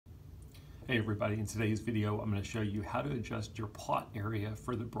Hey everybody, in today's video I'm going to show you how to adjust your plot area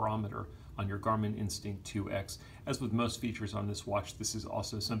for the barometer on your Garmin Instinct 2X. As with most features on this watch, this is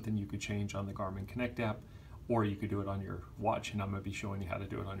also something you could change on the Garmin Connect app, or you could do it on your watch, and I'm going to be showing you how to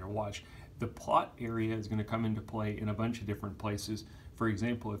do it on your watch. The plot area is going to come into play in a bunch of different places. For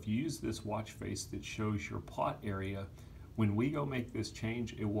example, if you use this watch face that shows your plot area, when we go make this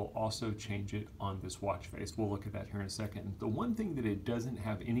change, it will also change it on this watch face. We'll look at that here in a second. The one thing that it doesn't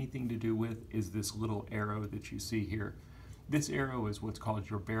have anything to do with is this little arrow that you see here. This arrow is what's called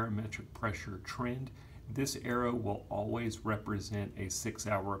your barometric pressure trend. This arrow will always represent a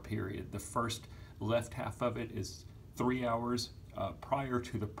 6-hour period. The first left half of it is 3 hours prior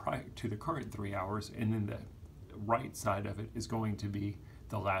to the current 3 hours, and then the right side of it is going to be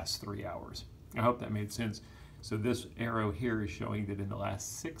the last 3 hours. I hope that made sense. So this arrow here is showing that in the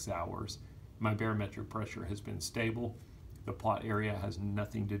last 6 hours, my barometric pressure has been stable. The plot area has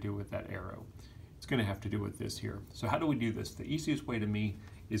nothing to do with that arrow. It's going to have to do with this here. So how do we do this? The easiest way to me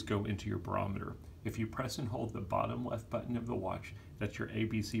is go into your barometer. If you press and hold the bottom left button of the watch, that's your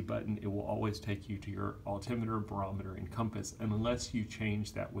ABC button, it will always take you to your altimeter, barometer, and compass, unless you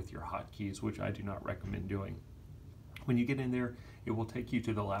change that with your hotkeys, which I do not recommend doing. When you get in there, it will take you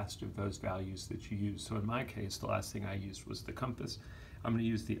to the last of those values that you use. So in my case, the last thing I used was the compass. I'm going to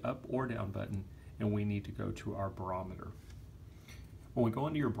use the up or down button, and we need to go to our barometer. When we go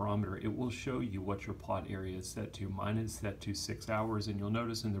into your barometer, it will show you what your plot area is set to. Mine is set to 6 hours, and you'll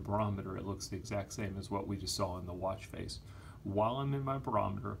notice in the barometer it looks the exact same as what we just saw in the watch face. While I'm in my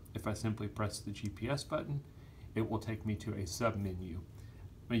barometer, if I simply press the GPS button, it will take me to a sub-menu.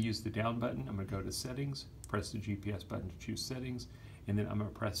 I'm going to use the down button. I'm going to go to settings, press the GPS button to choose settings, and then I'm going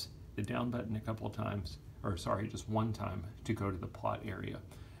to press the down button a couple of times, or sorry, just one time to go to the plot area.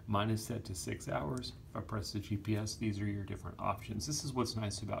 Mine is set to 6 hours. If I press the GPS, these are your different options. This is what's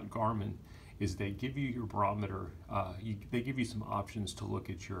nice about Garmin, is they give you your barometer, they give you some options to look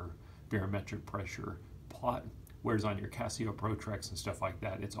at your barometric pressure plot, whereas on your Casio ProTrex and stuff like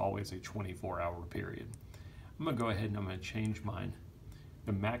that, it's always a 24-hour period. I'm going to go ahead and I'm going to change mine.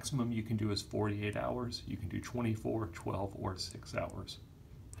 The maximum you can do is 48 hours. You can do 24, 12, or 6 hours.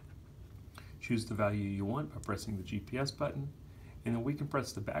 Choose the value you want by pressing the GPS button, and then we can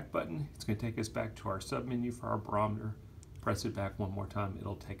press the back button. It's going to take us back to our submenu for our barometer. Press it back one more time,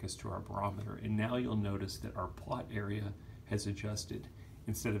 it'll take us to our barometer, and now you'll notice that our plot area has adjusted.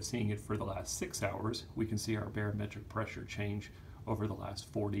 Instead of seeing it for the last 6 hours, we can see our barometric pressure change over the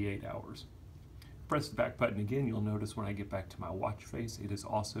last 48 hours. Press the back button again, you'll notice when I get back to my watch face, it has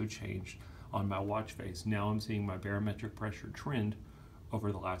also changed on my watch face. Now I'm seeing my barometric pressure trend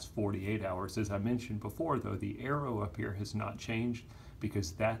over the last 48 hours. As I mentioned before though, the arrow up here has not changed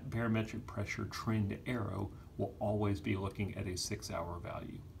because that barometric pressure trend arrow will always be looking at a 6-hour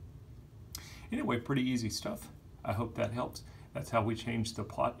value. Anyway, pretty easy stuff. I hope that helps. That's how we change the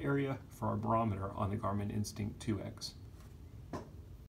plot area for our barometer on the Garmin Instinct 2X.